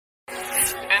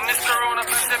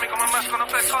my mask on the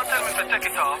face, can't tell me to take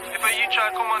it off. If you try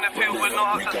come on the field with no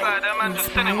heart to slide, that man just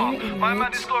cinema. My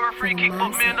man is score a free kick,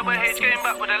 but me and the H came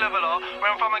back with a leveler. Where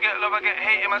I'm from, I get love, I get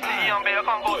hate. In my city, I'm big, I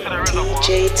can't go to the reservoir.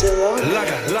 DJ Dillon.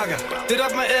 Lager. Did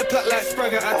have my air plat like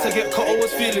Spragger, had to get cut, I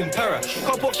was feeling para.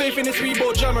 Can't put faith in this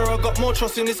Reebok jammer, I got more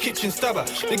trust in this kitchen stabber.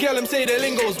 The girl them say their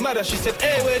lingo's madder, she said,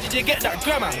 hey, where did you get that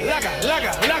grammar? Lager.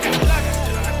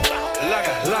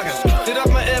 Did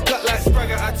have my air plat like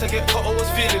Spragger, had to get cut, I was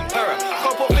feeling para.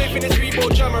 Can't put faith in this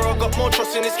Reebok jammer, I got more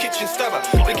trust in this kitchen stabber.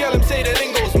 The girl them say their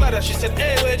lingo's madder, she said,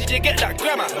 hey, where did you get that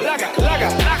grammar? Lager.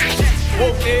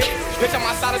 Whooped it, bitch, I'm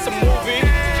outside of some movie.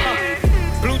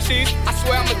 Blue cheese, I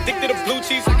swear I'm addicted to blue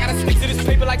cheese. I gotta stick to this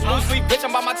paper like blue sleep. Bitch,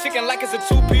 I'm by my chicken like it's a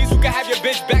two-piece. You can have your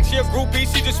bitch back, she a groupie.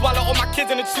 She just swallow all my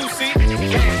kids in a two-seat.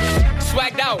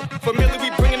 Swagged out, familiar, we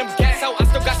bringing them gas out. I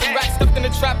still got some racks stuffed in the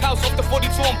trap house. Off the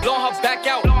 42, I'm blowing her back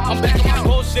out. I'm back on my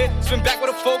bullshit, spin back with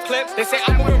a full clip. They say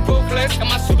I'm moving ruthless, and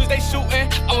my shooters they shooting.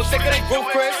 I won't take it, they roof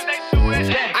Chris.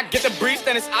 I get the breeze,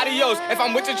 then it's adios. If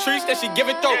I'm with your trees, then she give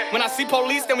it though. When I see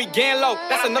police, then we gang low.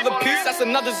 That's another piece, that's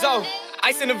another zone.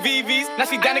 Ice in the VVs, now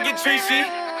she down to get treachy.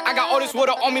 I got all this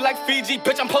water on me like Fiji.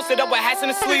 Bitch, I'm posted up with hats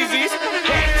and the sleazies.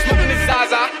 Smoking the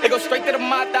Zaza, they go straight to the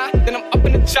Mata. Then I'm up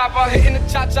in the chopper, hitting the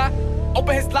cha-cha.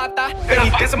 Open his lata, then he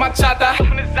dancing my chata.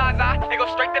 Open the Zaza, they go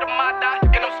straight to the Mata.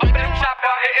 Then I'm up in the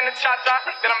chopper, hitting the cha-cha.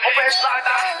 Then I'm open his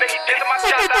lata, then he dancing my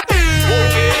chata.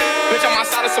 Bitch, I'm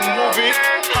outside of some movie.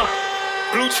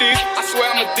 Blue cheese, I swear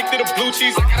I'm addicted to blue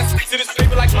cheese. I gotta stick to this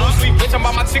paper like blue sleep. Bitch, I'm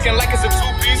by my chicken like it's a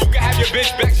two-piece. You can have your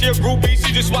bitch back, she a groupie.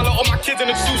 She just swallow all my kids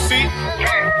in a two-seat.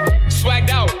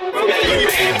 Swagged out,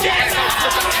 gas house,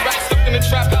 racks stuffed in the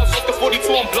trap house. Off the 42,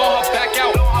 I'm blowing her back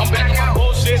out. I'm back on my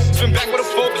bullshit, spin back with a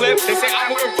full clip. They say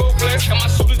I'm moving ruthless, and my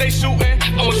shooters they shooting.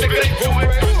 I won't take it, they groupie.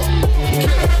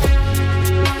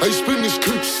 I spin this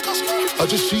clips, I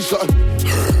just see something.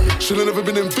 Should've never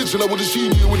been in bitch and I would've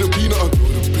seen you with a peanut on.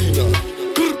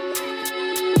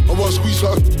 I wanna squeeze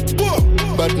something.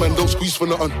 Bad man don't squeeze for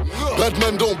nothing. Bad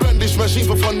man don't brandish machine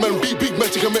for fun, man. Be big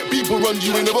matic and make people run.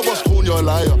 You ain't never bust corn, you're a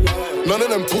liar. None of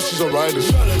them pussies are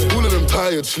riders. All of them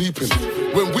tired, sleeping.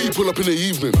 When we pull up in the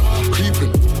evening,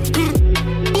 creeping.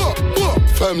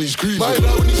 Family's grieving. My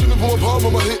dad when he's swimming for my palm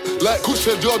on my hip. Like Kush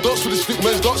said, y'all dance with the stick,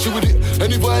 man's dancing with it.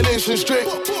 Any violation straight,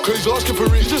 cause he's asking for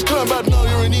it. You just turn back now,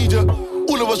 you're an idiot.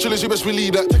 All of us chillin', you best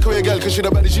believe that. Take away a gal, cause she the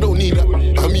baddest, you don't need that.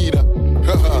 I mean that.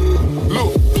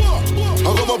 Look, I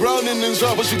got my brown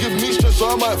inside, but she give me stress, so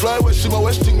I might fly west. She my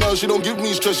westing now, she don't give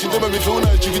me stress. She never make me feel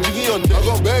nice, jiggy on deck. I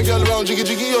got bad gal around, jiggy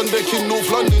on deck. In North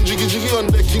London, jiggy on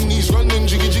deck. King East London,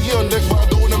 jiggy on deck. But I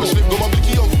don't ever slip, got my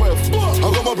blicky on fire. I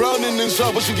got my brown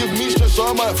inside, but she give me stress, so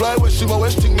I might fly west. She my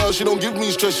westing now, she don't give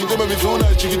me stress. She never make me feel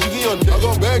nice, jiggy on deck. I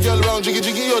got bad gal around, jiggy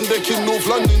on deck. In North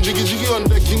London, jiggy on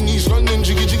deck. King East London,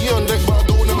 jiggy on deck. But I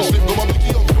don't ever slip, got my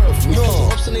blicky on fire. No.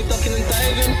 Ops and they ducking and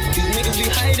diving. These niggas be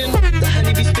hiding. The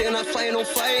honey be spitting, I fighting, no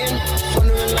fighting.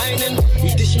 Thunder and lightning. We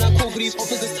dishing out cold for these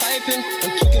offers that's typing. I'm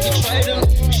kicking the trident.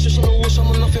 Shush on the wish, I'm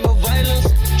on nothing but violence.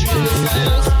 Treating the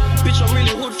silence. Bitch, I'm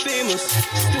really hood famous.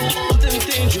 Still armed and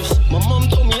dangerous. My mom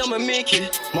told me I'ma make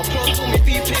it. My plug told me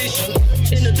be patient.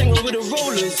 In the thing with the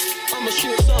rollers. I'ma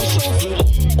shoot some chauffeur.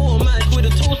 Automatic with a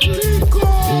total.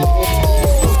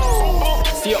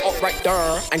 See her up right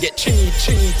there and get chinny.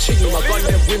 My gun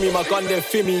them with me, my gun them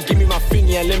for me. Give me my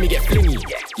thingy and let me get flingy.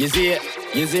 You see it?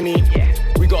 You see me?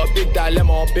 We got a big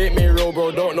dilemma. Bait me roll,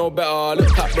 bro, don't know better.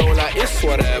 Look that bro like it's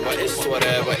whatever.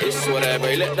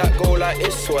 You let that go like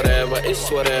it's whatever.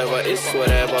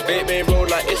 Bait me roll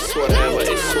like it's whatever.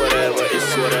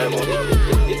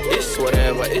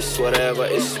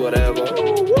 It's whatever.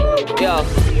 Yo,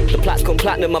 the plaques come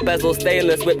platinum, my bezel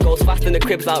stainless. Whip goes fast and the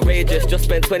crib's outrageous. Just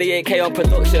spent 28k on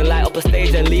production, light up a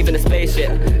stage and leaving a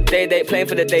spaceship. Day playing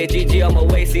for the day, GG on my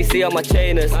waist, CC on my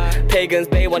chainers. Pagans,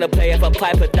 they wanna play if I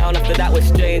pipe it down, after that with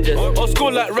strangers. Old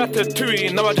school like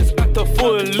Ratatouille, now I just act a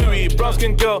fool Louis. Brown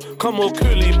skin girl, come all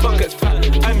coolie, buckets fat,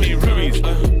 and me Ruiz.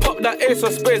 Pop that ace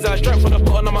of spades, I drank from the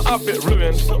bottom of my outfit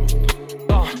ruined.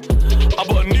 I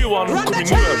bought a new one, could be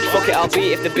newer. Fuck it, I'll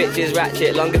beat if the bitch is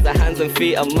ratchet, long as the hands and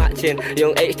feet are matching.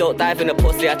 Young H don't dive in the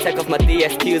pussy, I take off my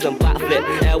DSQs and backflip.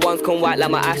 Air ones come white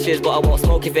like my ashes, but I won't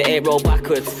smoke if it ain't roll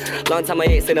backwards. Long time I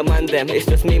ain't seen a man them, it's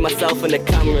just me, myself and the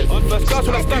cameras. First class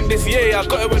when I stamped this year, I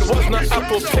got it when it was not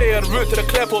Apple Pay. En route to the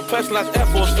Clearport, personalised Air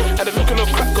Force, and the looking of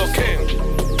crack cocaine.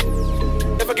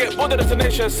 If I get bored of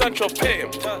destination, Central Pay.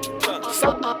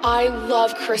 I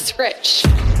love Chris Rich.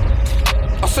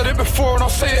 I said it before and I'll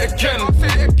say it again.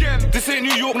 This ain't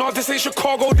New York, no, this ain't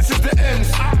Chicago, this is the ends.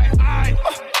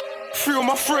 Free all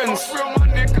my friends.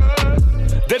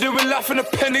 They didn't laugh in the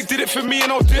pen, they did it for me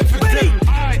and I'll do it for them.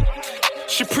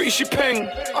 She pretty, she peng.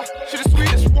 She the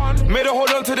sweetest one. Made her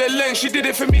hold on to their length. She did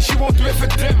it for me, she won't do it for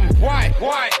them. Why?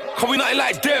 Cause we not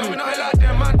like them. We not like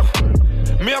them, man.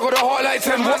 Me, I got a heart like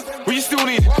 10. What you still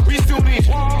need?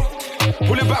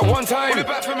 Pull it back one time. Pull it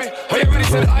back for me. I already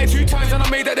said I 2 times and I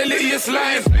made that the littiest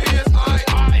line.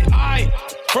 I.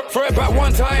 Throw it back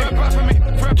one time. Throw it back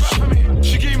for me.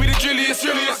 She gave me the drilliest.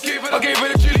 I gave her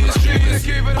the drilliest.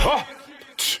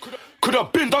 Could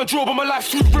have been done drill, but my life's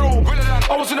too real.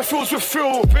 I was in the fields with Phil.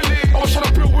 I was trying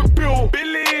to build with Bill.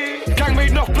 Gang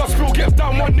made enough blood spill. Get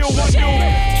down 1-0, 1-0,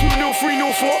 2-0,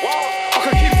 3-0, 4. I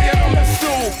can keep saying numbers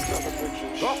still.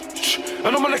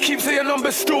 And I'm gonna keep saying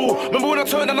numbers still. Remember when I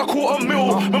turned and I caught a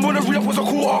mil? Remember when the re-up was a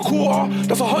quarter?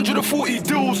 That's 140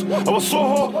 deals. I was so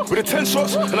hot with the 10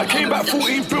 shots, and I came back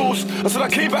 14 bills. I said I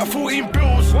came back 14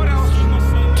 bills. What else?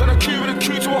 Turn a Q with a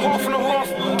Q to a half and a half.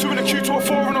 2 in a Q to a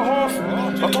 4 and a half.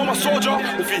 I told my soldier,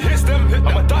 if he hits them,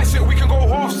 I'ma dice it, we can go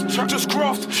halves. Just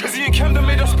graft. Is he in Camden,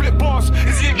 made us split bars?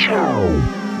 Is he in Camden?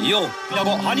 Yo, I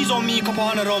got honeys on me, couple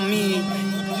hundred on me.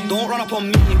 Don't run up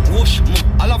on me, whoosh,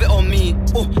 I love it on me.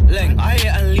 Oh, Leng, I hit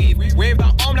and leave. Wave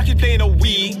that arm like he's playing a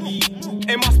Wii.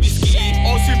 It must be ski,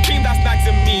 or Supreme that's snags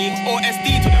in me, or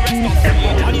SD to the rest of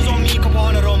me. Honeys on me, couple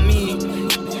hundred on me.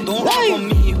 Don't run up on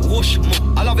me, whoosh,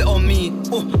 I love it on me.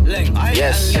 Oh, Leng, I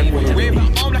hit and leave. Wave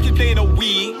that arm like he's playing a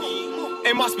Wii.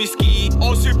 It must be ski,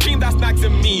 or Supreme that's snags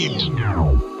in me.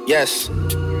 Yes.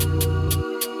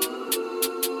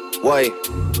 Why?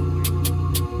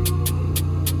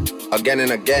 Again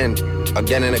and again,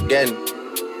 again and again.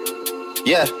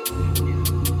 Yeah.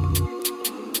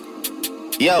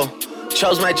 Yo,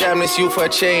 chose my jam this you for a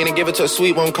chain and give it to a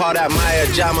sweet one, call that Maya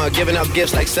Jama. Giving up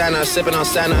gifts like Santa, sipping on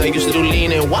Santa. Used to do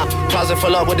lean and wop, closet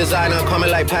full up with designer, coming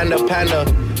like Panda.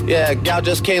 Yeah, gal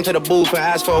just came to the booth and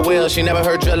asked for a wheel. She never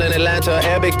heard drill in Atlanta.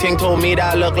 Arabic ting told me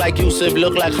that I look like Yusuf,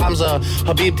 look like Hamza.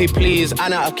 Habibti please,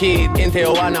 Ana Akid, Inte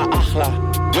Oana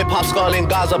Akhla. Whip hop skull in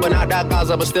Gaza, but not that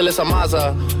Gaza, but still it's a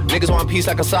Maza. Niggas want peace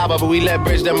like a Saba, but we let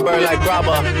bridge them burn like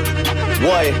Grabba.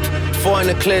 Boy, 4 in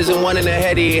the clears and 1 in the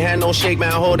heady. Hand don't shake,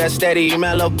 man, hold that steady. You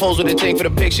man love pose with the ting for the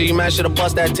picture. You man should've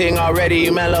bust that ting already.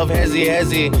 You man love hezzy.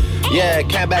 Yeah,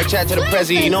 can't back chat to the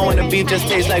prezi. You know when the beef just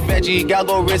tastes like veggie. Gal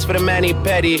go wrist for the mani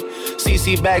petty.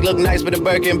 CC bag look nice, but the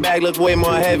Birkin bag look way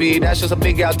more heavy. That's just a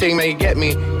big gal ting, man, you get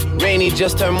me. Rainy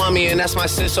just turned mommy, and that's my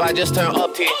sis, so I just turned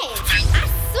up T.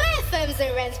 Firms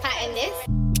and rents patent this.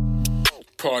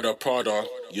 Prada,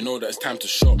 you know that it's time to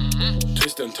shop.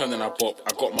 Twist and turn and I bop.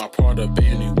 I got my Prada, bet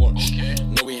a new watch.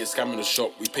 No, we ain't scamming the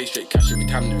shop. We pay straight cash every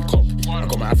time that we cop. I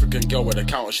got my African girl with the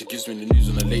counter. She gives me the news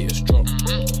on the latest drop.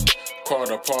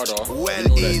 Prada, you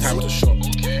know that it's time to shop.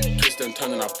 Twist and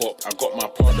turn and I bop. I got my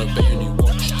Prada, bet a new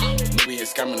watch. No, we ain't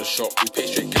scamming the shop. We pay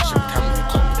straight cash every time that we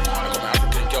cop. I got my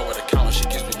African girl with the counter. She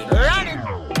gives me the news.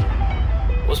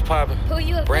 What's poppin'?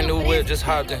 Brand new whip, just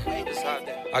hopped in.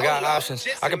 I got options.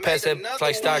 I can pass that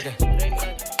like Stockton.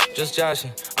 Just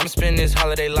joshing. I'm spending this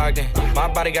holiday locked in. My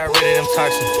body got rid of them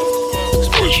toxins.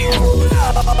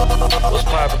 What's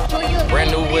poppin'?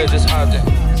 Brand new whip, just hopped in.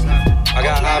 I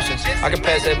got options. I can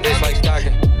pass that bitch like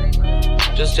Stockton.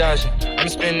 Just joshing. I'm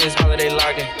spending this holiday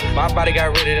locked in. My body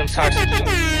got rid of them toxins.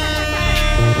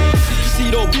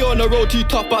 Don't be on the road too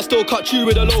tough, but I still cut you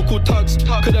with the local tugs.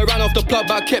 Could've ran off the plug,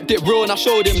 but I kept it real and I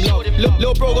showed him love.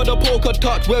 Lil' bro got the poker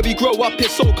touch, where we grow up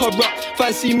it's so corrupt.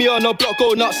 Fancy me on the block,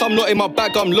 go nuts, I'm not in my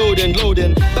bag, I'm loading.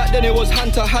 Back then it was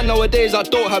hand to hand, nowadays I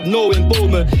don't have no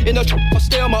involvement. In the I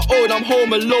stay on my own, I'm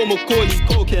home alone, Macaulay's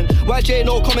coking. YJ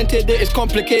no commented that it's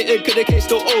complicated, cause the case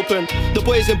still open. The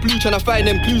boys in blue trying to find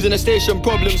them clues in the station,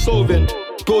 problem solving.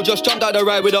 Bro just jumped out the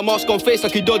ride with a mask on face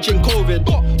like he dodging COVID.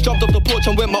 Jumped off the porch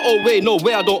and went my own way, no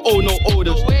way I don't owe no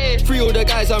orders. Free all the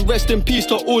guys and rest in peace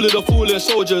to all of the fallen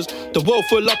soldiers. The world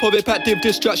full up of impactive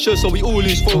distractions, so we all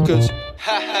lose focus.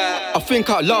 I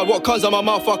think out loud, what comes out my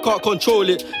mouth, I can't control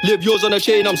it. Live yours on a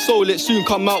chain, I'm sold it. Soon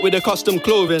come out with a custom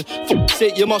clothing. F***'s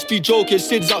sake, you must be joking.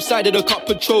 Sid's outside of the cup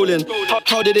patrolling.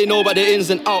 How did they know about the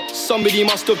ins and outs? Somebody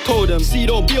must have told them. See,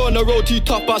 don't be on the road too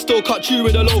tough, but I still cut you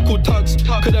with the local tugs.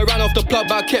 Could've ran off the plug,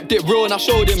 but I kept it real and I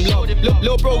showed him love.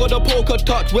 Lil' bro got the poker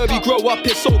touch, where we grow up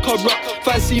it's so corrupt.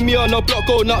 Fancy me on the block,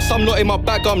 go nuts, I'm not in my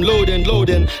bag, I'm loading.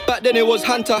 Back then it was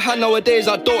hand to hand, nowadays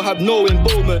I don't have no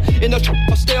involvement. In the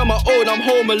I stay on my own, I'm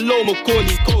home alone,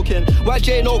 Macaulay's coking.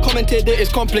 YJ no commented that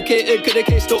it's complicated, cause the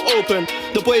case still open.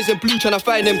 The boys in blue trying to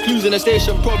find them clues in the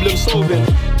station, problem solving. You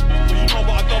know what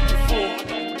I done before.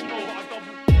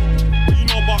 You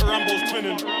know about Rambo's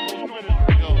twinning.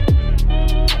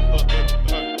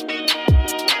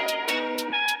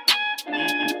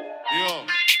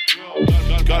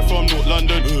 God from North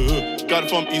London, God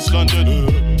from East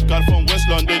London, God from West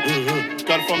London,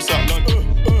 God from South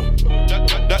London.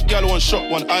 That gal one shot,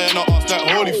 one eye and her ass like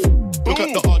holy f. Look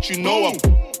at the arch, you know I'm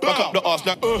back up the ass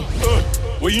like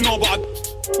What you know about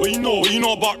What you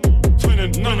know about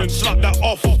twinning, none and slap that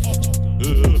off.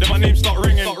 Then my name start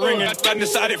ringing. Dad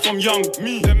decided from young.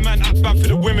 Me, them man act bad for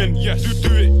the women. Yes,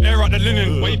 do it, air out the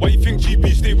linen. Why you think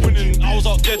GB stay winning? I was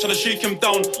out there trying to shake him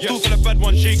down. Still for the bad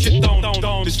one, shake it down.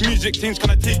 This music thing's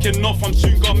kinda taking off. I'm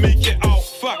soon gonna make it out.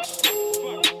 Facts.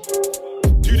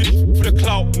 Do this for the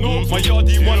clout. No, my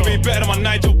Yardie one way better than my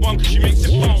Nigel one, cause she makes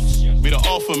it bounce. Made a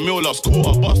 $500,000 last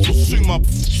quarter, but I still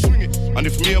swing it. And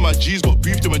if me and my G's got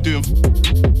beef, then we're doing.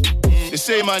 They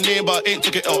say my name, but I ain't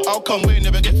took it out. How come we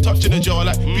never get touched in the jar?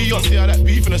 Like Beyonce, I like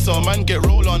beef in the sun. Man, get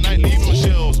roll all night, leave on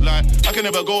shelves. Like, I can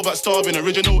never go back starving.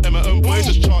 Original M&M boys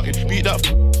just charting. Beat that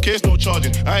case, no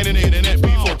charging. I ain't in the internet,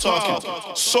 before talking.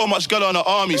 So much girl on the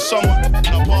army, someone in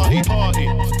a party.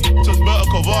 Just better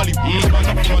Cavalli, man,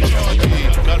 I'm from Charlie.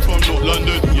 Girl from North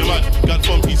London, yeah man. Girl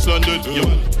from East London, yeah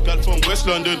man. Girl from West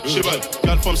London, she man.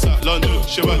 Girl from South London,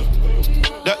 she man.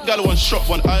 That gal one shot,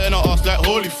 one eye and her ass like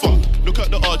holy fuck. Look at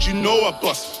the arch, you know I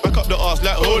bust. Back up the ass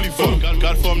like holy fuck.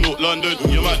 Gal from North London,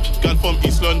 yeah man. Gal from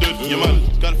East London, yeah man.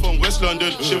 Gal from West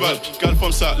London, she man. Gal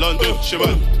from South London, she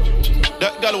man.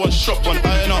 That gal one shot, one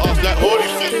eye and her ass like holy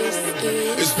fuck.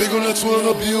 It's big on the twirl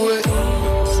up you way.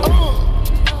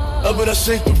 I better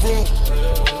shake the room.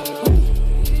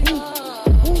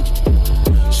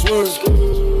 Swerve.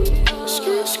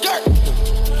 Skirt.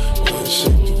 Go ahead,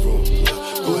 shake the room.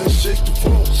 Go ahead, shake the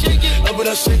room. I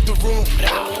better shake the room.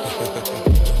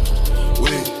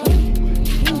 Wait.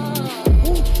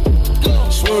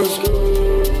 Swerve.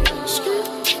 Skirt.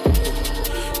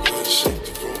 Go ahead, shake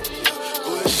the room. Go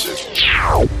ahead, shake the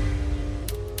room.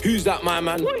 Who's that, my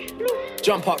man?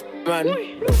 Jump up, man.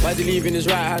 Why's he leaving his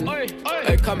right hand?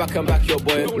 Hey, come back, your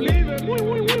boy.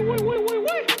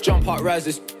 Jump up, rise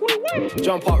this.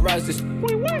 Jump up, rise this.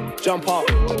 Jump up.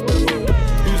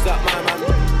 Who's that, my man?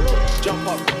 Jump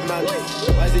up, man.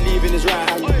 Why's he leaving his right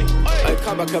hand? Hey,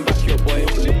 come back, your boy.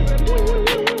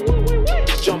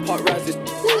 Jump up, rise this.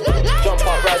 Jump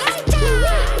up, rise this.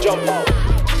 Jump up.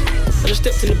 I just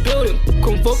stepped in the building,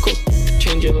 convoco.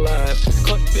 Change your life.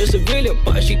 Can't be a civilian,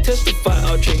 but as she testify,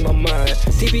 I'll change my mind.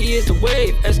 DBE is the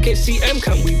wave, SKCM,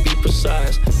 can we be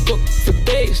precise? Book for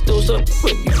days, still some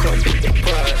when you can't beat the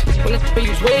prize. When I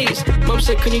use ways, mum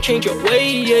said, can you change your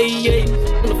way? Yeah.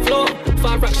 On the floor,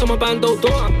 5 racks on my bando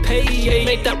door, I'm pay.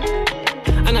 Make that,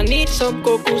 and I need some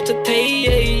goggles to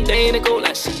take. They ain't a go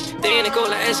like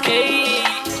SK.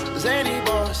 Zany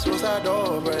boss, what's that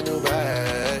door, brand new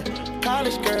bag.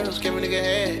 College girls, give a nigga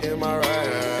head in my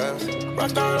raps.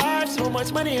 Rockstar life, so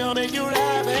much money on it, you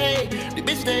laugh. Hey, the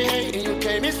bitch they hate, and you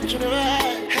can't miss what you never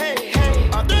had. Hey,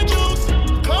 off the juice,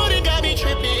 clothing got me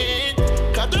tripping.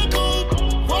 Cut the coupe,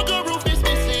 walker roof is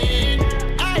missing.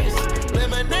 Ice,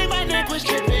 lemonade, my neck was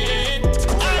tripping. Ice,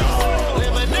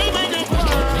 lemonade, my neck was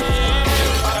tripping.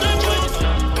 Off the juice,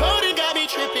 clothing got me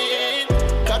tripping.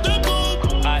 Cut the coupe,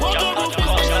 walker roof is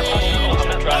missing.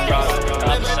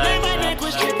 Lemonade, my neck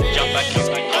was tripping.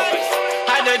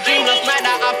 Had a dream last night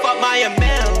that I fucked my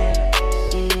Emil.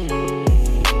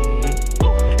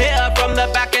 Hit her from the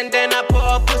back and then I put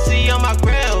her pussy on my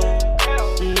grill.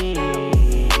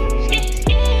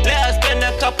 Let her spend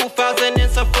a couple thousand in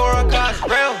Sephora, cause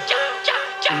real.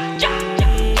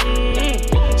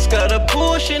 Skirt a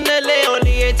push in LA,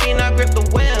 only 18, I grip the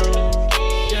wheel.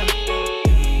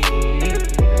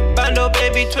 Bando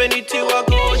baby 22, I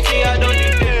go OT, I don't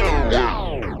need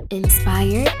deal.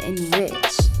 Inspired and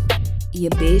rich. Yeah,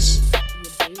 bitch.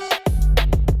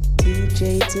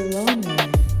 DJ Delone.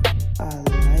 I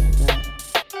like that.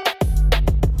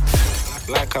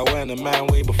 Like I went a man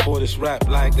way before this rap.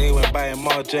 Like they went buying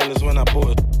Margielas when I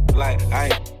bought it. Like I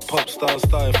ain't pop stars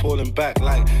started falling back.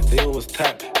 Like they always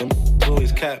tap, them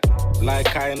always cap.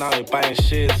 Like I ain't out here buying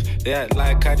shares. They act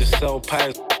like I just sell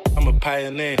pies. I'm a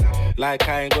pioneer. Like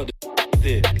I ain't got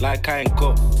the like I ain't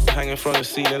got hanging from the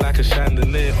ceiling like a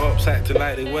chandelier. Ops acting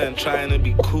like they weren't trying to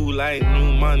be cool. I ain't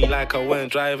new money like I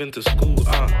weren't driving to school.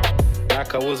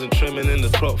 Like I wasn't trimming in the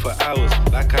crop for hours.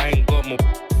 Like I ain't got more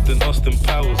than Austin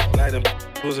Powers. Like them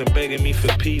wasn't begging me for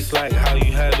peace. Like how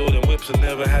you had all them whips and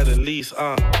never had a lease.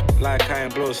 Like I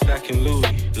ain't blow stacking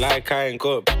Louis. Like I ain't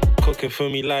got cooking for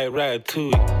me like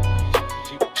Ratatouille.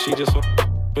 She just want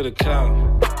for the clout.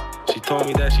 She told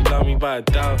me that she loved me, but I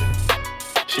doubt it.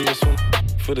 She just want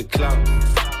for the clout.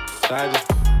 So I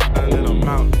just and then I'm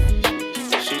out.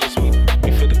 She just want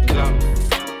me for the clout.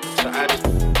 So I just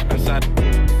inside.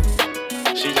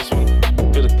 She just want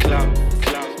for the clout.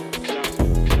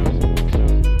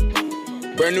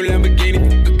 Brand new Lamborghini,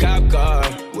 a cop car.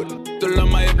 With the on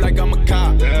my hip like I'm a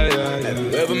cop. Have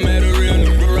you ever met a real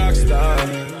nigga rock star?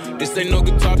 This ain't no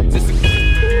guitar, this a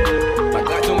my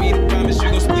God told me to promise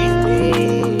you gon' squeeze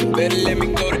me. Better let me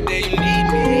go the day you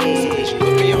need me. She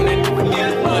put me on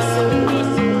that bus.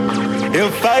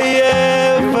 If I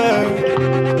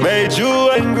ever made you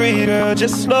angry, girl,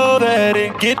 just know that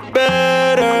it get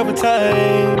better with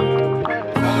time.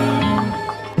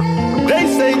 They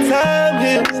say time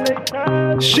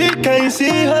heals. She can't see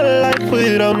her life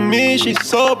without me. She's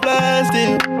so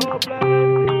blasted.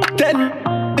 Then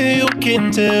you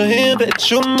can tell him that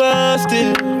you're mine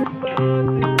still.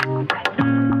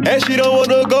 And she don't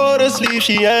wanna go to sleep,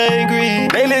 she angry.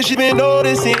 Lately she been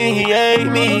noticing he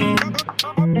ain't me.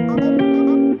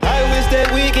 I wish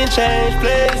that we can change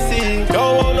places.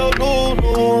 Don't want no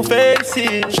new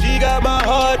faces. She got my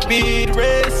heartbeat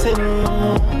racing.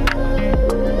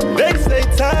 They say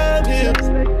time heals.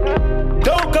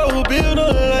 Don't go build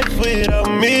a life without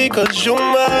me, cause you're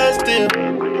mine still.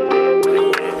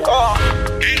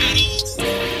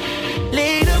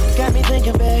 Lead up, got me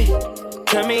thinking, babe.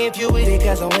 Tell me if you with it,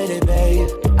 cause I'm with it, babe.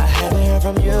 I haven't heard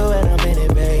from you and I'm in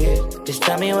it, babe. Just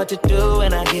tell me what to do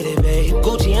and I get it, babe.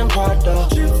 Gucci and Prada.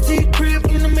 Trip to the crib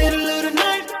in the middle of the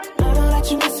night. I know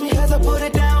that you miss me cause I put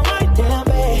it down right. Damn,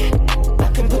 babe, I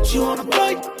can put you on a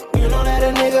flight. You know that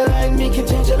a nigga like me can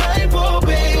change your life, oh,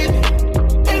 baby.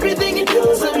 Everything you do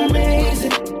is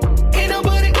amazing. Ain't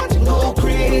nobody got you go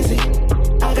crazy.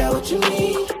 I got what you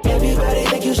need. Everybody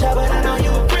think you shy, but I know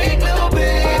you a freak, little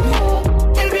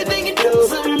baby. Everything you do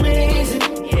is amazing.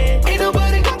 Ain't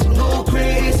nobody got you go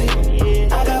crazy.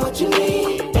 I got what you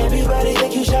need. Everybody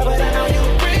think you shy, but I know you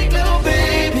a freak, little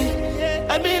baby.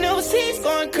 I've been overseas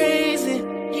going crazy.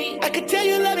 I could tell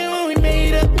you love it when we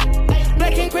made up.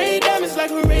 Black and gray diamonds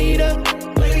like a radar.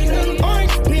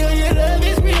 Orange peel, your love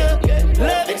is real.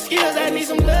 Love and skills, I need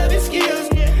some love and skills.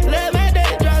 Love my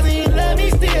dad draws and you love me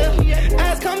still.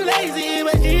 Eyes come lazy,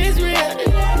 but it is real.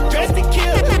 Dressed to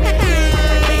kill.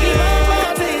 Make it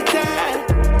long till you're tired.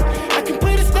 I can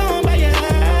put a stone by your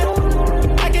heart.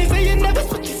 I can't say you never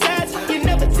switch your sides. You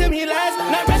never tell me lies.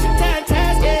 Not rushing time,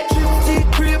 ties, yeah. Trip to the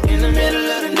crib in the middle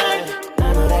of the night. I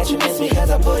know that you miss me cause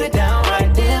I put it down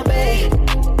right. Damn, babe,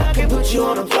 I can put you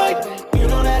on a flight. You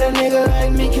know that a nigga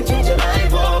like me can change your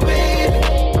life, oh, baby.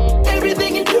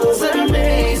 Everything you do is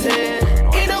amazing.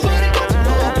 Ain't nobody got you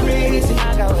go crazy.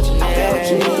 I got what you need.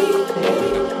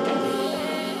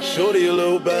 Shorty a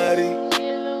little body.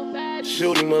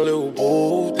 Shorty my little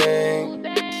boo thing.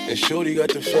 And Shorty got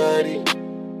the fatty.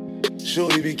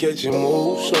 Shorty be catching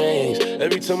mood swings.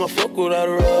 Every time I fuck without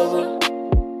a rubber,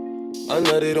 I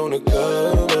nutted on the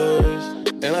covers.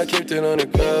 And I kept it on the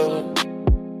cover.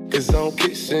 Cause I'm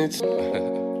kissing.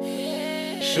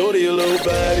 Shorty a little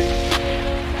body.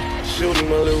 Shorty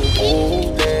my little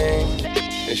boo thing.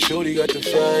 And Shorty got the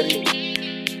fatty.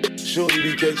 Shorty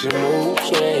be catching mood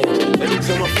swings. Every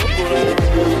time I fuck with her,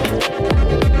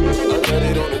 I got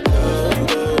it on the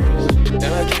covers.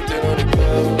 And I kept it on the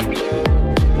cover.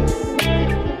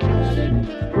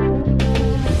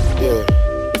 Yeah.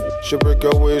 She break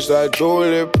your waist like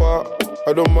Dolly Pop.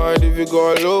 I don't mind if you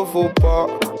go a little full pop.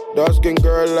 Dark skin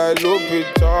girl like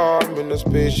Lupita. I'm in a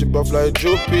spaceship off like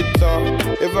Jupiter.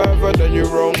 If I ever done you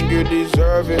wrong, you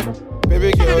deserve it.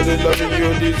 Baby girl, the love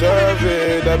you deserve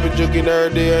it. I've been joking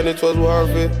every day and it was worth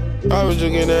it. I was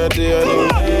joking every day and it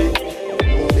was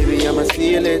Baby, I'ma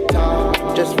steal it all.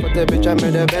 Just for the bitch, I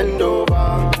made her bend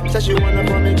over. Said she wanna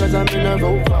for me cause I'm in a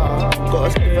rover. Got a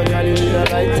spliff and girl, you need a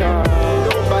lighter.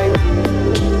 Don't fight.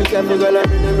 Be careful girl,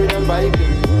 I'm in the rhythm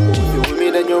vibing. If you with me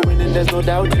then you're winning, there's no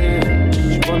doubting.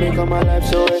 She wanna make my life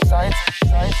so exciting.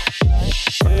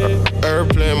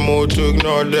 Airplane mode to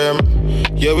ignore them.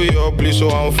 Yeah, we all please, so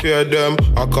I don't fear them.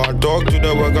 I can't talk to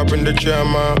the work up in the chair,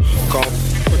 man. Can't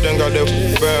pretend got the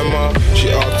bear, man. She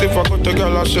asked if I could take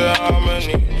girl, I said how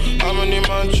many? How many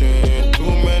mansions? Too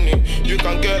many. You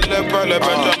can get left by the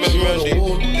Benjamin Mendy.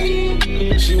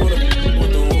 She wanna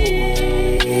with the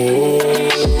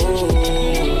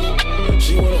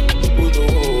She wanna with the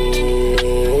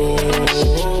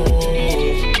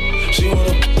She wanna with the She wanna with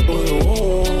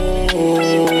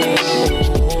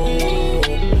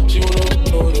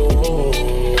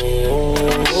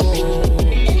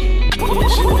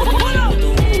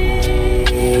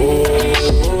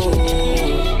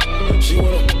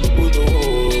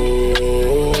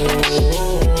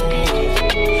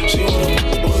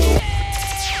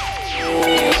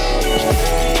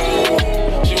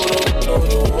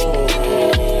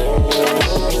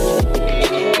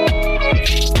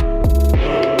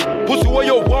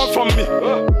from me.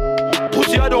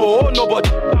 Pussy, I don't own nobody.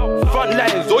 Front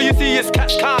lines, all you see is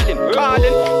cats calling.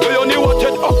 You only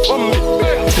wanted up from me.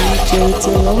 DJ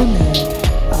Delona, I like that.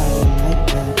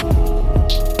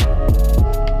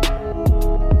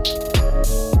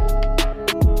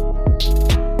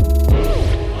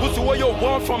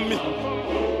 want from me?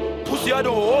 Pussy, I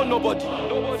don't owe nobody.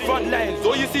 Front lines,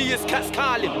 all you see is cats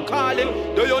calling.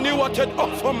 They only wanted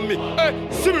up from me. Hey,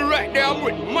 see me right there, I'm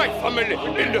with my family.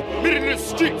 In the middle of the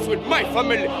streets with my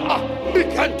family.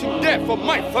 Big hunting there for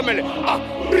my family.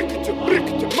 Brick it to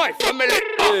my family.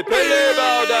 Hey, Pele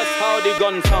bow, that's how the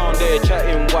gun sound. They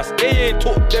chatting what's they ain't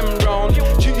talk them round.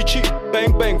 Chitty,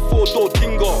 bang, bang, 4-door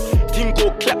dingo. Team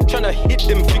go clap, tryna hit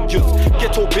them figures.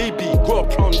 Ghetto baby, grow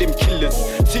up round them killers.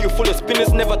 City full of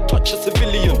spinners, never touch a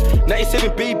civilian.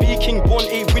 97 baby, king born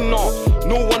a winner.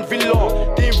 No one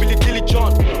villa, they ain't really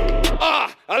diligent.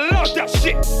 I love that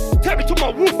shit. Tell me to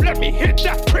my roof, let me hit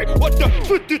that prick. What the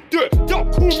fuck did you do?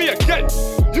 Don't call me again.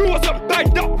 You wasn't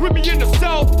banged up with me in the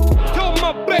cell. Tell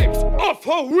my babes off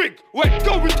her wig. We're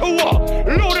going to war.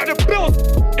 Load of the bills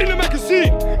in the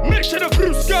magazine. Make sure the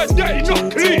blue skirt dirty, not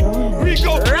clean. We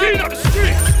go clean up the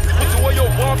street. Pussy, what you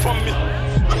want from me?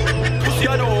 Pussy,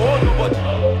 I don't owe nobody.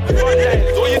 Front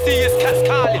lines, all you see is cats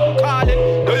calling.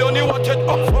 They only wanted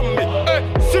up from me. Hey,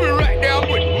 see me right there, I'm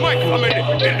with my family.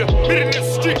 In the middle of the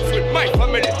streets with my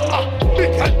family.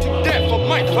 Big hunting there for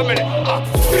my family.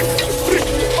 Brick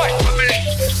my family.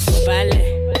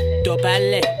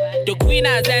 Dobale. The queen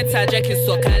has entered, Jackie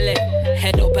Sokale.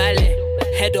 Head obale.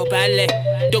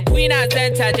 The queen has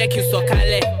entered, Jackie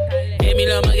Sokale.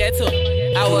 Emilio Maghetto.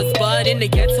 I was born in the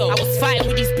ghetto. I was fighting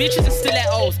with these bitches and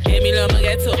stilettos. Emilio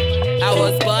Maghetto. I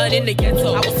was born in the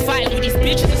ghetto. I was fighting with these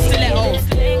bitches and stilettos.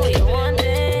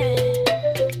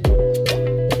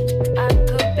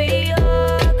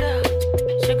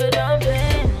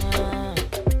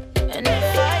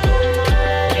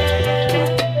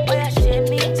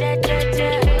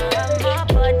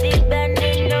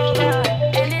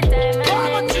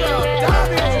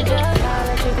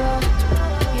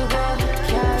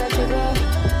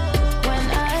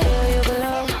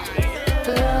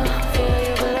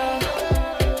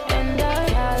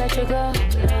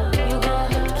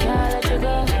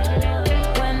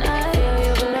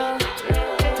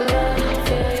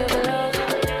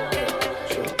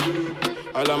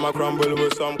 Crumble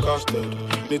with some custard.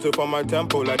 Need to find my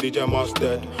tempo like DJ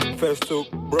Mustard. Festook,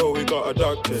 bro, we got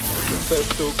abducted.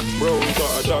 Still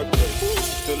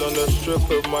on the strip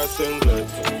with my singlet.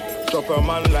 Drop a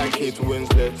man like Kate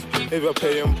Winslet. If you're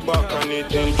paying back, I need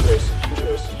interest.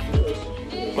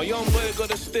 My young boy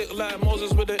got a stick like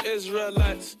Moses with the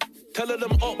Israelites. Telling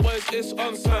them up boys it's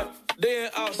on site. They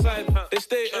ain't outside, they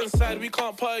stay inside. We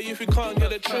can't party if we can't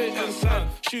get a tray inside.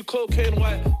 Shoe cocaine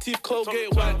white, teeth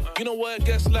Colgate white. You know what it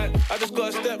gets like. I just got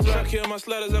a step back here on my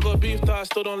sliders. I got beef that I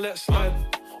still don't let slide.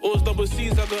 Always double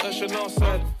C's, I got a Chanel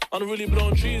side. Unruly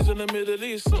blown trees in the Middle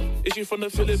East. Is she from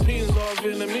the Philippines or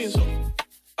Vietnamese?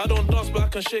 I don't dance but I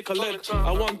can shake a leg.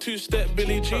 I want 2-step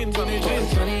Billie Jeans and new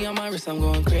jeans. Money on my wrist, I'm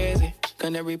going crazy.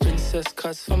 Canary princess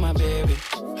cuts for my baby.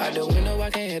 Out the window, I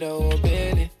can hit a whole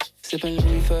belly. Sipping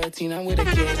Louis 13, I'm with a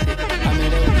case. I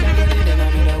made a wish, I got it, and I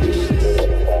made a wish list.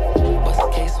 What's the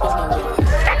case, what's no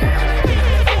witness?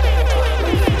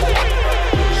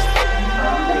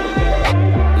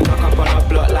 Lock up on a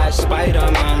block like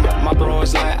Spider-Man. My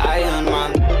bro's like Iron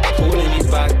Man. Pulling his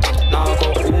back, now I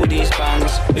got all these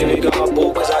bands. Baby got a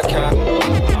ball cause I can.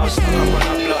 I'll stuck up on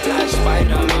a block like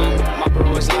Spider-Man. My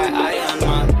bro's like Iron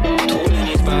Man. Pulling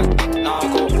his back, now I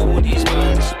got all these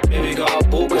bands. Baby got a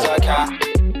ball cause I can.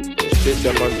 Shit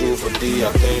that I do for the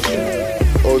attention.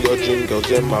 All your dream girls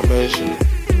in my mansion.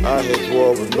 I hit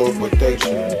war with no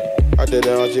protection. I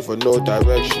didn't ask you for no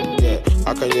direction, yeah.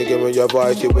 How can you give me your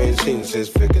voice, you ain't seen 6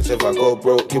 figures. If I go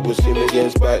broke, you will see me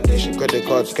against Bad Nation. Credit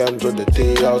card scam through the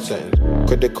D outside.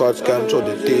 Credit card scam through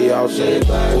the D outside.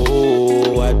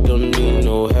 Oh, I don't need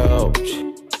no help.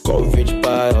 Got rich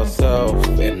by herself.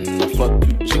 And I fuck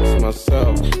 2 chicks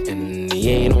myself. And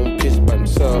he ain't on piss by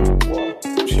himself.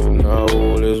 Shit, now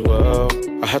all is well.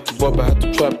 I had to rob, I had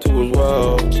to trap too as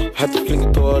well. I had to fling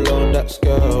it all on that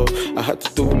scale. I had to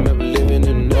do remember living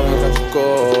in now. I got to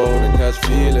go and catch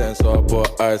feelings. So I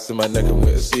bought ice in my neck and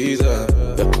with a season.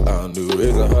 Yeah, I don't do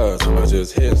his and hers, and I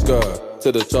just hit skirt.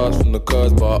 To the charge from the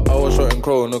cars, but I was shot and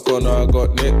crow in the corner, I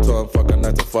got nicked on. Fuck a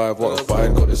 9 to 5, what a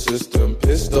fight, got the system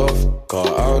pissed off. Cause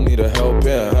I don't need a helping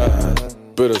hand.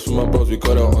 Brothers from my bros, we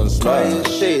got it on smash.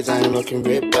 Shades, I ain't rocking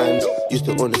red bands. Used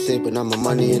to own the same, but now my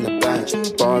money in the bank.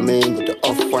 Barmaid with the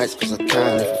off-whites, cause I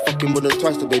can. If you fucking with them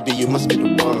twice, then baby, you must be the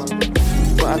one.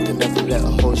 But I can never let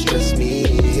a hoe stress me.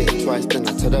 Hit it twice, then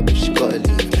I tell that bitch she gotta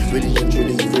leave. Really and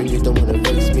truly, you really don't wanna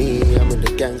vex me. I'm in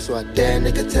the gang, so I dare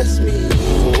nigga test me.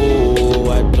 Oh,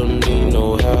 I don't need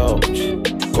no help.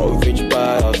 Got rich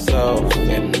by herself.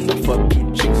 And I fuck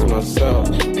 2 chicks myself.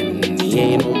 And he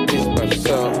ain't no piss by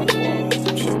himself.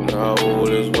 Now all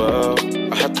is well.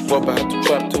 I had Had to rob, I had to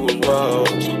trap too as well.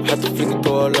 Had to think it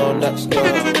all alone, that's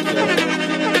love.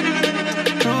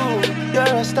 True,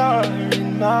 you're a star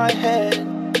in my head.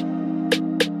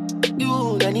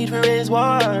 You, I need to raise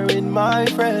war in my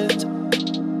friends.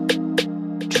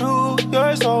 True,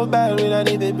 you're so bad when I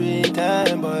need to bring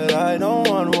time, but I don't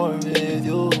want war with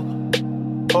you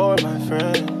or my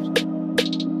friends.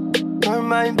 You're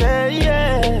my best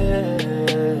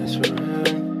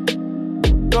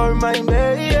friend. You're my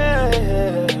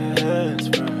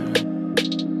best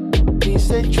friend. He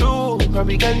said true,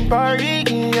 probably can party,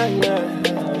 yeah.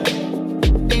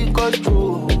 Because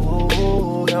true,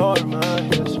 you're my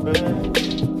best friend.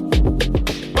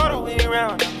 All the way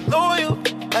around, I'm loyal.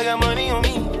 I got money on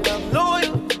me, I'm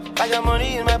loyal. I got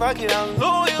money in my pocket, I'm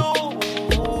loyal.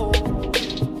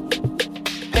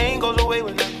 Pain goes away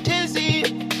when I'm dizzy.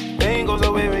 Pain goes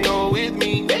away when you're with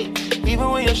me. Hey. Even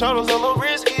when your shadows a little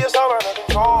risky, it's all out of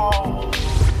control.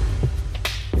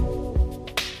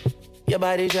 Your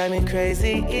body drive me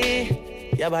crazy.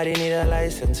 Your body need a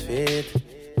license fit.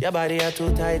 Your body are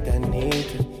too tight and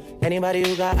neat. Anybody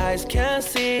who got eyes can't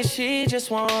see. She just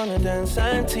wanna dance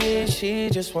and tease. She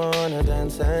just wanna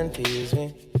dance and tease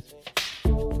me.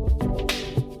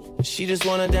 She just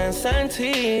wanna dance and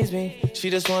tease me. She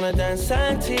just wanna dance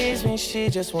and tease me. She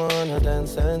just wanna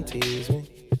dance and tease me.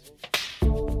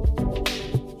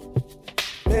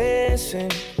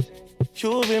 Missing,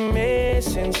 you've been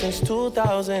missing since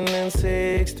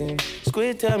 2016.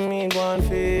 Squid tell me go and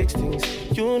fix things.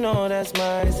 You know that's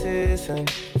my assistant.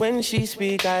 When she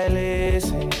speak, I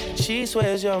listen. She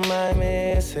swears you're my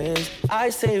missus. I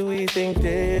say we think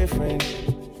different.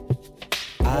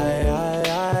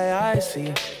 I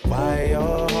see why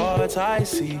your heart's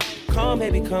icy. Come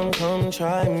baby, come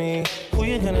try me. Who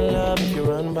you gonna love if you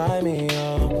run by me,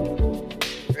 oh?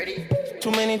 Ready?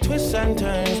 Too many twists and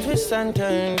turns,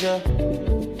 yeah.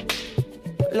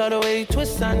 Love the way you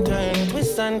twist and turn,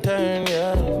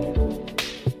 yeah.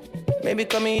 Maybe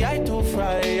call me I too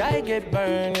fry, I get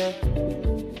burned, yeah.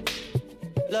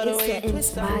 Love the way you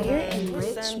twist and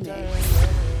turn.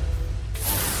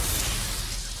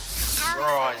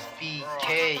 Ross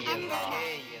BK, you know.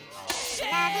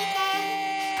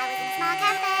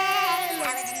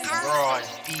 Ross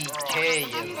BK,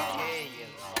 you know.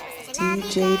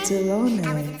 DJ Delone, I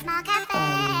like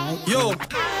Yo,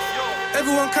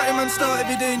 everyone cutting man start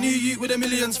every day, new youth with a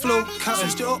millions flow.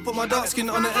 Switched it up, put my dark skin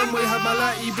on the M-way, had my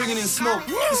lighty bringing in smoke.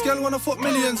 This girl wanna fuck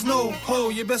millions, no. Ho,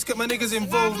 you best get my niggas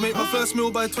involved. Make my first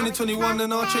meal by 2021,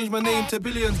 and I'll change my name to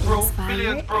Billions, bro.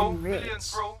 Billions, bro.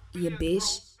 Billions, bro. Yeah,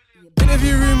 bitch.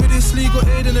 Interview room with this legal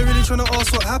aid and they're really trying to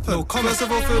ask what happened. No comments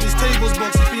of all through these tables,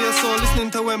 box PSO,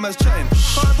 listening to when man's chatting.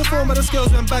 Can't perform but the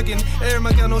scales when bagging. Airing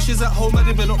my gal, know she's at home, I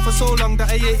didn't been up for so long that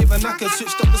I ain't even knackered.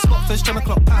 Switched up the spot, fish 10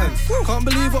 o'clock pattern. Can't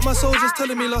believe what my soldier's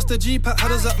telling me, lost the G-pack, how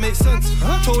does that make sense?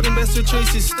 Told him best to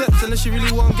trace his steps, unless you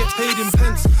really want to get paid in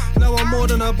pence. Now I'm more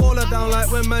than a baller down like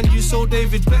when man you sold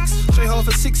David Becks. Straight half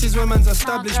of sixes when man's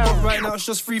established, but right now it's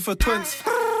just 3 for 20s.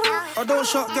 I don't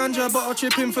shot ganja, but I'll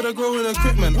chip in for the growing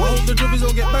equipment. I hope the drivers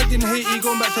don't get bagged in Haiti,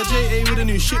 going back to JA with a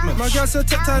new shipment. My gal said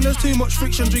tech time, there's too much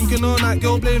friction. Drinking all night,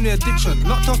 girl blame the addiction.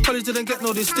 Locked off college, didn't get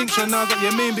no distinction. Now I got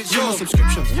your main bitch, your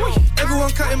subscription.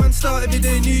 Everyone cutting man start every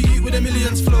day, new youth with a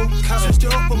millions flow. Switched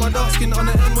it up, put my dark skin on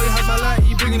the M-way, had my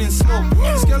lighty bringing in smoke.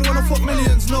 This girl wanna fuck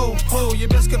millions, no. Ho, you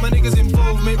best get my niggas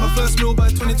involved. Make my first meal by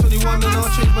 2021, and I'll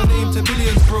change my name to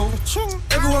Billions, bro.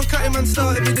 Everyone cutting man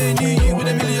start every day, new youth with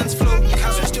a millions flow.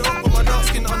 Switched it up, put my dark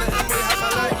skin on the M-way, had my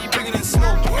lighty bringing in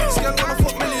smoke. This girl wanna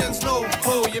fuck millions, no.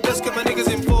 Ho, you best get my niggas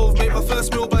involved. Make my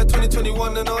first meal by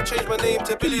 2021, and I'll change my name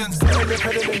to Billions.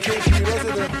 Independent KC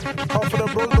resident. Half for the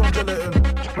bros don't gelatin.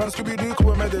 Run Scooby-Doo,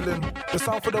 we're meddling. The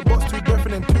sound for the box too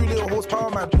deafening. 2 little horsepower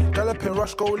man. Galloping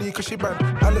rush goalie cause she bad.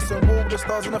 Alison Wall with the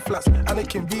stars in the flats.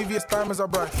 Anakin VVS diamonds are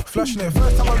bright. Flashing it.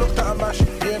 First time I looked at a mash.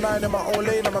 Year 9 in my own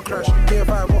lane, I'm a crash. Year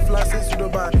 5 off license to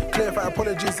Dubai. Clear for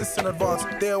apologies, this in advance.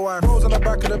 Day 1. Rose on the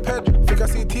back of the ped. Think I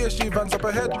see TSG vans up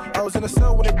ahead. I was in the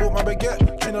cell when they bought my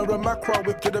baguette. Trina and macro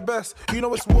whip to the best. You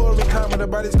know it's war every time when the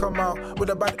baddies come out. With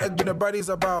a bad egg when the baddies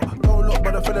about. Don't look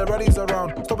but the Federati's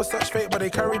around. Stop a such fate but they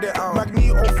carried it out.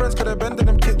 Magneto friends could have been in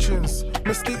them kitchens.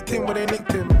 Mystique team when they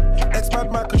nicked him. Ex-mad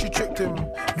mad cause she tricked him.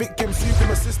 Victim,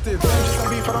 super assisted. Just some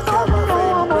beef, I don't care about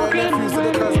fame. Rare nephews to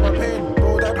the curse of my pain.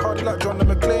 Roll that hard like John the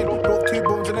McClane. Broke 2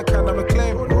 bones in a can, I'm a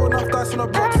claim. Roll enough dice on a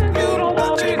box. Lame.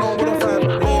 That chain on with a 5.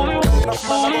 Lame. Enough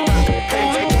man,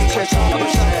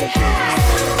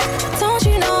 don't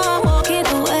you know I'm walking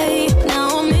away?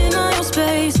 Now I'm in my own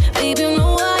space. Baby, you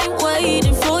know I ain't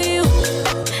waiting for you.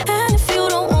 And if you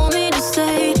don't want me to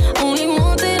stay, only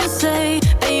one thing to say.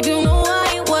 Baby, you know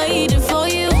I ain't waiting for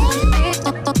you.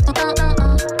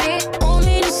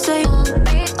 Only to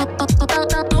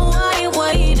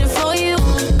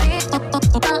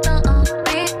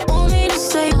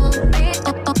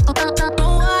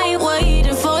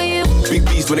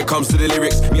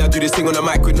King on the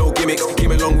mic with no gimmicks.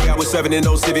 Came a long way, I was serving in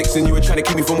those civics. And you were trying to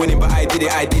keep me from winning, but I did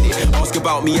it. Ask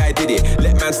about me, I did it.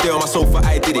 Let man stay on my sofa,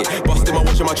 I did it. Busting my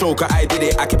watch and my choker, I did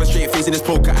it. I kept a straight face in this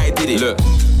poker, I did it. Look,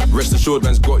 rest assured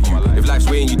man's got you. If life's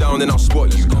weighing you down, then I'll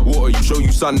spot you. Water you, show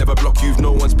you sun, never block you. If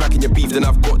no one's backing your beef, then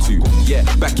I've got to. Yeah,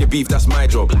 back your beef, that's my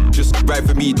job. Just ride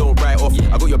for me, don't write off.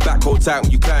 I got your back, hold tight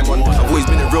when you climb on. I've always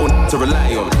been a real to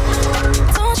rely on.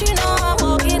 Don't you know I'm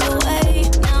walking away?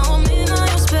 Now I'm in all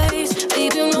your space.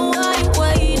 Babe, you know I ain't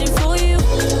waiting for you.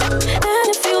 And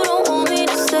if you don't want me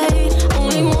to stay,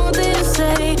 only one thing to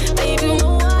say. Babe, you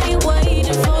know I ain't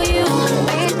waiting for you.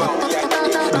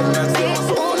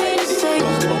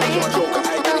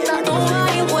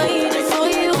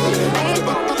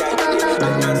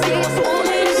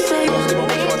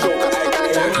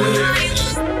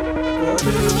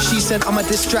 She said I'm a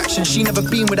distraction, she never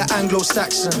been with an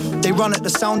Anglo-Saxon. They run at the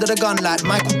sound of the gun like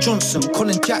Michael Johnson,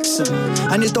 Colin Jackson.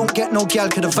 And you don't get no gal,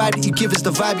 cause the vibe that you give is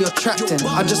the vibe you're attracting.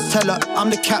 I just tell her, I'm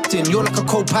the captain, you're like a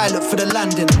co-pilot for the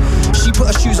landing. She put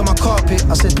her shoes on my carpet,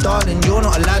 I said, darling, you're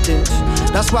not Aladdin.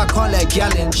 That's why I can't let a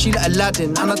gal in, she let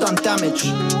Aladdin, and I done damage.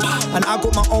 And I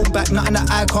got my own back, nothing that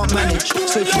I can't manage.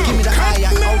 So if you give me the eye,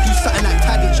 I'll do something like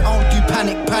Tadic. I don't do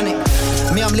panic.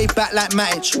 Me, I'm laid back like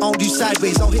Matic. I don't do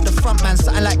sideways, I'll hit the front man,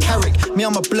 something like Carrick. Me,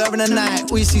 I'm a blur in the night,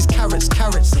 all you see is carrots.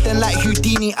 Then like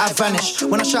Houdini, I vanish.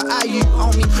 When I shout at you, I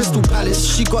don't mean Crystal Palace.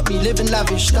 She got me living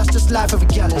lavish, that's just life of a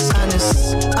gallus,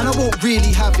 honest. And I won't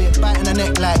really have it, biting her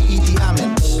neck like Edie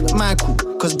Amin. Michael,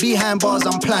 cause behind bars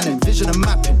I'm planning, vision and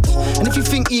mapping. And if you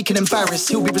think he can embarrass,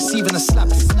 he'll be receiving a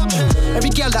slapping. Every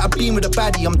gal that I've been with a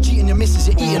baddie, I'm cheating your missus,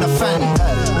 you're eating a fanny.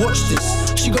 Watch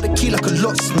this, she got the key like a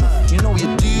locksmith. You know what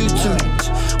you do to me.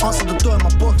 Answer the door in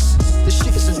my box, this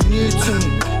shit isn't new to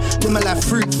me. Live my life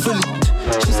fruitfully.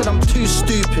 She said I'm too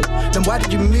stupid. Then why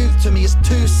did you move to me? It's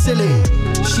too silly.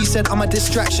 She said I'm a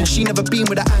distraction. She never been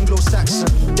with an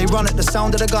Anglo-Saxon. They run at the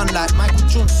sound of the gun like Michael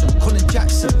Johnson, Colin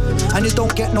Jackson. And you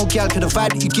don't get no gal, cause the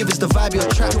vibe that you give is the vibe you're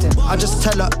attracting. I just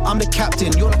tell her I'm the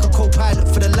captain, you're like a co-pilot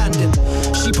for the landing.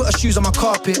 She put her shoes on my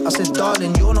carpet, I said,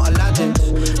 darling, you're not Aladdin.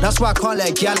 That's why I can't let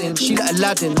a gal in, she let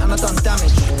Aladdin, and I done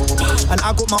damage. And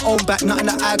I got my own back, nothing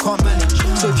that I can't manage.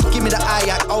 So if you give me the eye,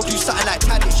 I'll do something like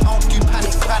Tadic. I don't do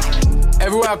panic.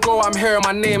 Everywhere I go, I'm hearing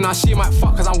my name. Now she might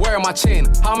fuck cause I'm wearing my chain.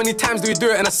 How many times do we do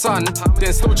it in the sun?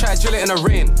 Then still try to drill it in the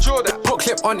rain. Put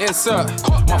clip on insert.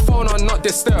 My phone on not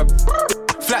disturb.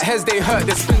 Flatheads they hurt,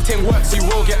 this spin thing works, you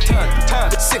will get turned.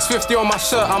 650 on my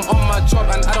shirt, I'm on my job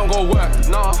and I don't go work.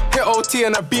 Nah. Hit OT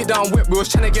and a beat down whip, we was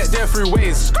trying to get there through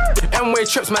ways. M-way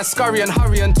trips, man, scurry and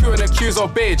hurry and two in the queues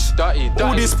of beige.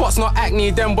 All these spots not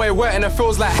acne, them boy wet and it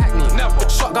feels like Hackney. Never.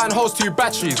 Shotgun holds 2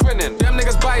 batteries. Twinning. Them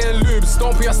niggas buying lubes,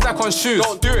 don't put your stack on shoes.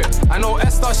 Don't do it. I know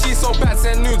Esther, she's so bad,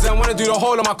 send nudes and wanna do the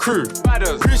whole of my crew.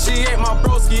 Appreciate my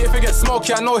broski, if it gets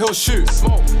smoky, I know he'll shoot.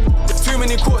 Smoke. Too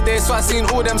many court days, so I seen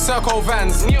all them circle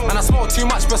vans. And I smoked too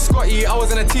much biscotti, I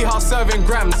was in a tea house serving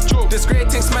grams. This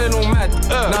great thing smelling all mad.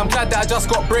 Now I'm glad that I just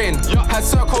got brain. Had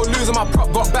circle losing my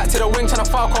prop, got back to the wing trying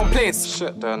to file complaints.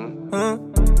 Shit done.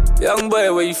 Young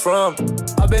boy, where you from?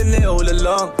 I've been there all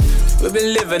along. We've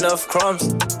been living off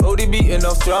crumbs, only beating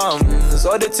off drums.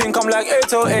 All the thing come like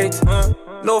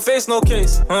 808. No face, no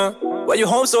case. Why you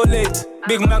home so late?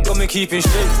 Big Mac got me keeping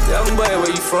straight. Young boy, where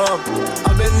you from?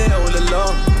 I've been there all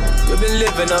along. We've been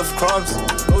living off crumbs,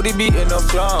 only beating off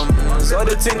drums. All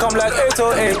the thing come like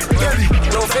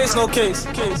 808. No face, no case.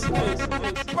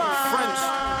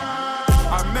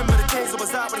 I remember the days I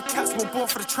was out with the cats, more born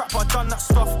for the trap, but I done that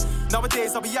stuff.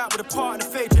 Nowadays I'll be out with a part and a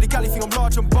fade, the galley think I'm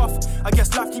large and buff. I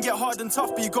guess life can get hard and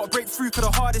tough, but you gotta break through cause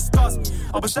the hardest does.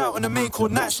 I was out on the main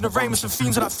called Natch in the rain with some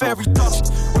fiends on that fairy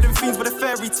dust. With them fiends with the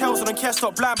fairy tales, I don't care,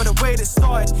 stop blind by the way that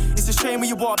started. It's a shame where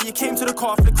you are, but you came to the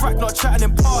car for the crack, not chatting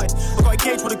and parted. I got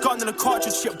engaged with a gun and a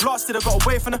cartridge, shit blasted, I got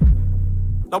away from the...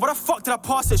 Now what the fuck did I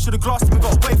pass it? Should've glassed it, we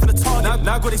got away from the target.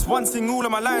 Now I got this one thing all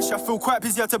on my line shit. I feel quite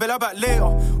busy, I'll tell you about later.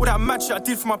 All that mad shit I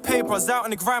did for my paper, I was out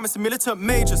on the grind with some militant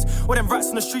majors. All them rats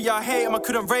on the street, yeah I hate them, I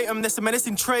couldn't rate them, they're some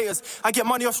menacing traitors. I get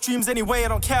money off streams anyway, I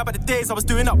don't care about the days I was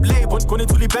doing up labor. Con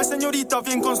tous les belles señoritas,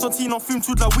 viens Constantine, on fume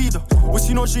toute la weed. Ou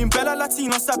sinon j'ai une belle à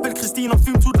latine, on s'appelle Christine, on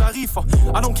fume toute la rifa.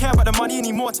 I don't care about the money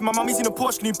anymore, till my mommy's in a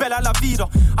Porsche, une belle à la vida.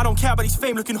 I don't care about these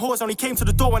fame looking whores, only came to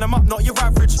the door when I'm up, not your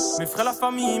average. Mes frères la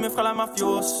famille, mes frères la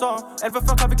mafiosa. Elle veut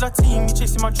fuck avec la team, me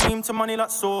chasing my dream to money like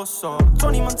Sosa.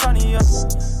 Tony Montana, yeah.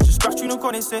 J'espère que tu nous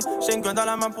connaissais, j'ai une gun dans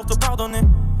la main pour te pardonner.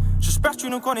 J'espère que tu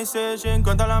nous connaissais, j'ai une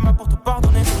gun dans la main pour te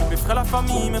pardonner. Mes frères la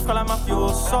famille, mes frères la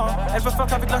mafiosa. Elle veut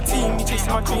fuck avec la team, me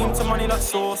chasing my dream to money like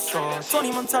Sosa.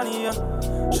 Tony Montana, yeah.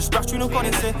 J'espère que tu nous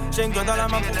connaissais, j'ai une gun dans la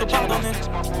main pour te pardonner.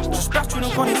 J'espère que tu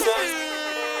nous connaissais.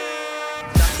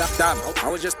 Damn, I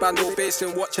was just bando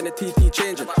basing, watching the TT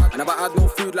changing. And if I had no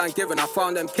food line given, I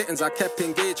found them kittens, I kept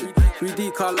engaging.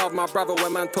 3D car love my brother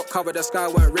when man took cover, the sky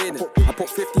weren't raining. I put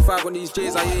 55 on these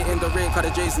J's, I ain't in the rain, cause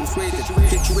the J's in Sweden.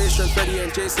 Situation, Freddie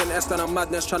and Jason, Eston and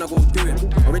madness tryna go do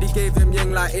it. Already gave him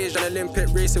young like Asian Olympic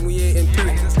racing, we ain't into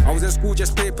it. I was in school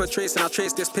just paper tracing, I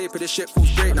traced this paper, this shit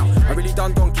feels great now. I really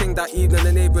done Don King that evening,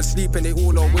 the neighbours sleeping, they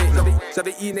all awake now.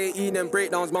 17, 18 and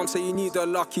breakdowns, mum say you need a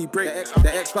lucky break. The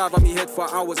X5 on me head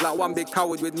for hours like one big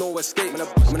coward with no escape.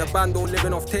 I'm in a bando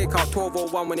living off takeout,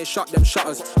 1201 when they shut them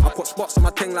shutters. I put spots on my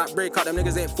thing like breakout, them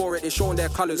niggas ain't for it, they showing their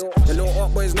colours. The little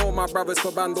hot boys know my brothers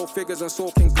for bando figures and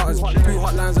soaking cutters. 2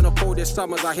 hotlines in the coldest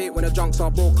summers, I hate when the junks are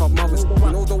broke up mothers.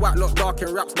 You know the whack look dark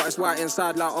in raps, but it's white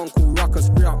inside like Uncle Ruckus.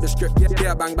 Free up the strip,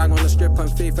 yeah, bang bang on the strip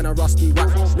and faith in a rusty whack.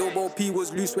 Snowball P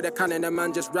was loose with a cannon, the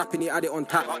man just rapping, he had it on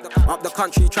tap. Up the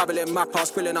country, travelling map, I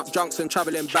was filling up junks and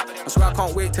travelling back. That's why I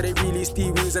can't wait till they release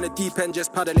D-Wheels in the deep end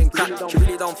just paddling crack. She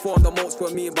really done form the most for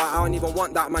me, but I don't even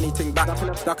want that money thing back.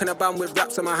 Stuck in a band with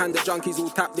raps in my hand, the junkies all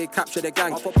tap, they capture the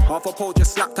gang. Half a pole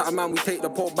just slapped at a man, we take the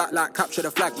pole back like capture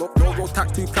the flag. No road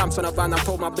tax, 2 clamps on a van, I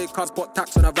told my big cuz put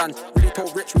tax on a van. Really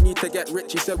told Rich we need to get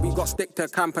rich, he said we got stick to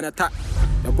camp and attack.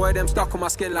 The boy them stuck on my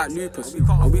skin like lupus,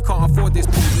 and we can't afford this.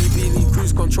 We need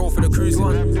cruise control for the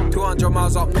cruising. 200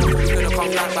 miles up north, we gonna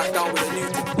come back down with a new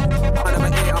thing. And I'm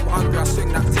at 8, I'm hungry, I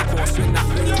swing that tip or swing that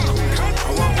food.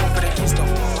 I want one for the Easter.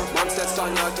 Mum said,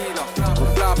 son, you're a dealer.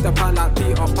 We'll fly off the pan like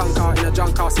Peter, punk out in a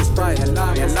junk house, it's bright. And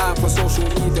lying for social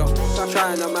media.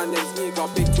 Trying a man named Sneaker,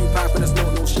 big 2 pipe and a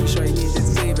smoke, no shisha, he needed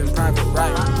saving, private,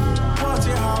 right? Watch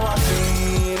it how I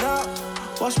clean up.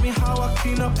 Watch me how I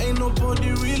clean up, ain't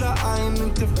nobody realer, I ain't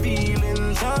into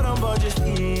feelings. Tell them but just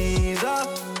ease up.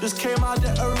 Just came out the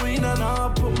arena, now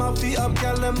I put my feet up,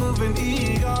 girl, I'm moving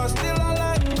eager. Still I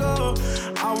let go.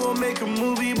 I won't make a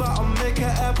movie, but I'll make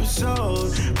an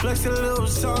episode. Flex a little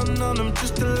something on them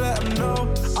just to let them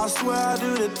know. I swear I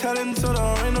do the telling, so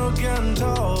there ain't no getting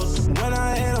told. When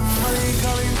I hear the money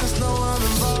coming, just know I'm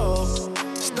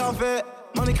involved. Stop it.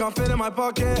 Money can't fit in my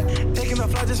pocket. Taking a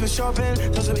flight just for shopping.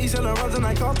 Touch some East and the runs and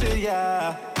I caught it,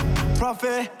 yeah.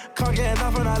 Profit, can't get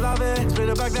enough and I love it. Split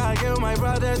it back that I gave with my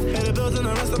brothers. Pay the bills and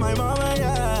the rest of my mama,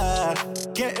 yeah.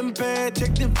 Getting paid,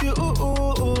 check the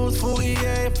views.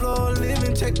 48 floor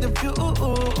living, check the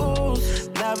views.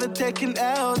 Never taking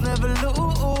L's, never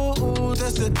lose.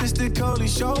 That's statistically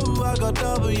show I got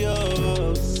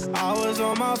W's. I was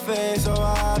on my face, so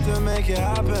I had to make it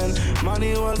happen.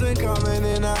 Money wasn't coming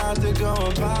in, I had to go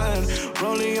and pattern.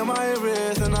 Rolling on my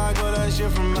wrist, and I got that shit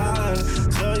from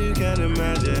Allen. So you can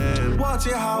imagine. Watch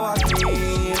it how I clean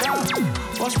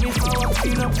up. Watch me how I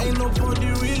clean up. Ain't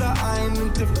nobody realer, I ain't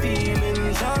into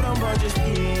feelings. Tell them but just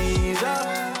ease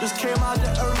up. Just came out the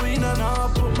arena, now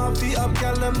I put my feet up,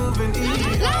 girl, I'm moving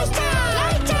easy. I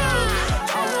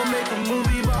won't make a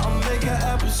movie, but I'll make an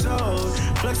episode.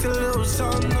 Flex a little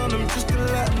something on them just to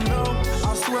let them know.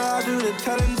 I swear I do the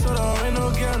telling, so there ain't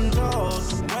no getting told.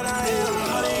 When I hear the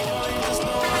money, just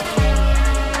know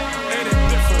ain't it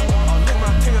different? I'll lick my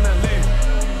thing in LA.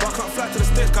 But I can't fly to the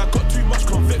States, I got too much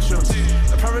convictions.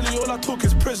 Apparently all I talk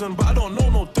is prison, but I don't know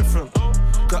no different.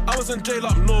 Cause I was in jail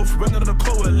up north, went under the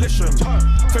coalition.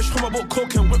 Fresh from I bought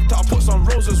coke and whipped out, I put some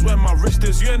roses where my wrist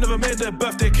is. You ain't never made their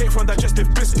birthday cake from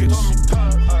digestive biscuits. But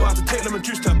I had to take lemon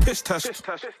juice to a piss test.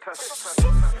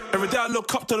 Every day I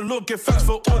look up to the Lord, give thanks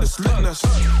for all this litness.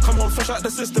 Come home fresh out the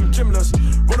system, gymnast.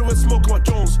 Running with smoke on my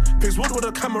Jones. Pigs wood with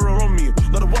a camera on me,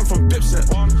 not the one from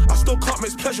Dipset. I still can't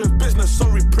mix pleasure with business,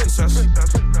 sorry princess.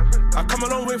 I come a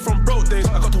long way from broke days,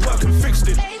 I got to work and fixed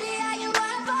it.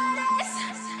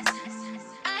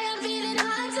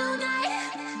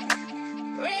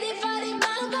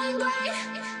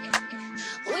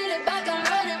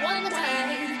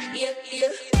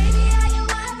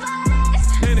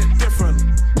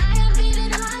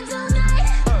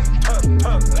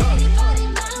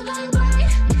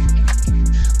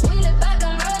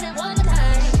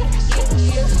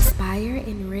 Inspire,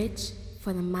 enrich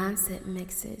for the mindset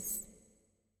mixes.